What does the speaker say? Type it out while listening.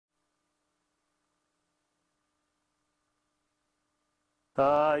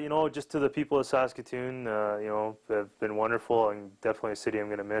Just to the people of Saskatoon, have been wonderful, and definitely a city I'm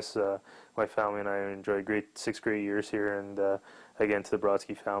going to miss. My family and I enjoyed great 6 great years here, and again to the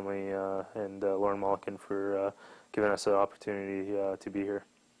Brodsky family and Lauren Mulliken for giving us the opportunity to be here.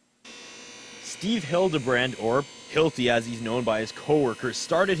 Steve Hildebrand, or Hilty as he's known by his co-workers,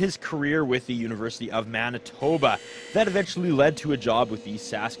 started his career with the University of Manitoba. That eventually led to a job with the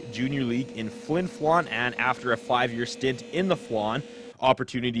Sask Junior League in Flin Flon, and after a 5-year stint in the Flon,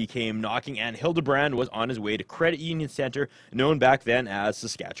 opportunity came knocking, and Hildebrand was on his way to Credit Union Centre, known back then as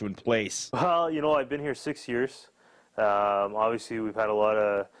Saskatchewan Place. Well, I've been here 6 years. Obviously, we've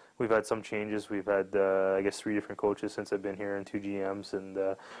had some changes. We've had, I guess, 3 different coaches since I've been here and 2 GMs, and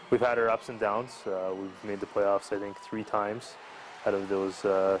we've had our ups and downs. We've made the playoffs, I think, 3 times out of those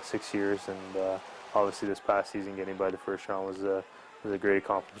 6 years, and obviously this past season, getting by the first round was a great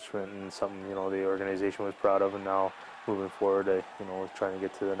accomplishment and something the organization was proud of. And now moving forward, trying to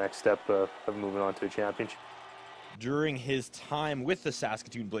get to the next step of moving on to a championship. During his time with the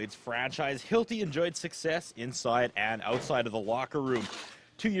Saskatoon Blades franchise, Hilty enjoyed success inside and outside of the locker room.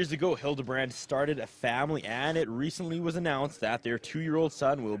 2 years ago, Hildebrand started a family, and it recently was announced that their 2-year-old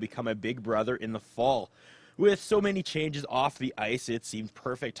son will become a big brother in the fall. With so many changes off the ice, it seemed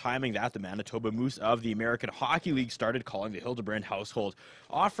perfect timing that the Manitoba Moose of the American Hockey League started calling the Hildebrand household,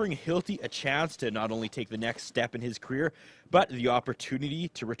 offering Hilty a chance to not only take the next step in his career, but the opportunity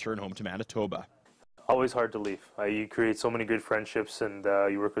to return home to Manitoba. Always hard to leave. You create so many good friendships, and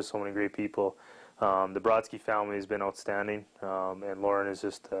you work with so many great people. The Brodsky family has been outstanding, and Lauren is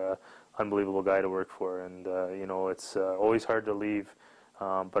just an unbelievable guy to work for. And it's always hard to leave,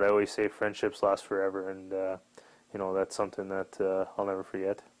 but I always say friendships last forever, and that's something that I'll never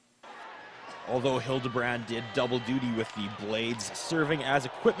forget. Although Hildebrand did double duty with the Blades, serving as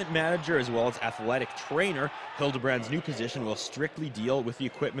equipment manager as well as athletic trainer, Hildebrand's new position will strictly deal with the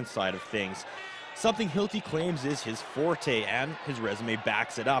equipment side of things. Something Hilty claims is his forte, and his resume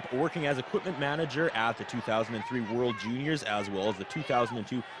backs it up, working as equipment manager at the 2003 World Juniors as well as the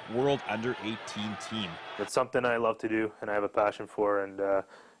 2002 World Under-18 team. It's something I love to do and I have a passion for, and I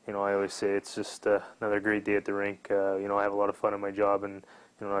always say it's just another great day at the rink. I have a lot of fun in my job, and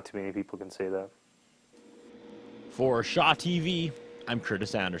not too many people can say that. For Shaw TV, I'm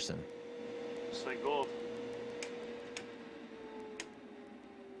Curtis Anderson.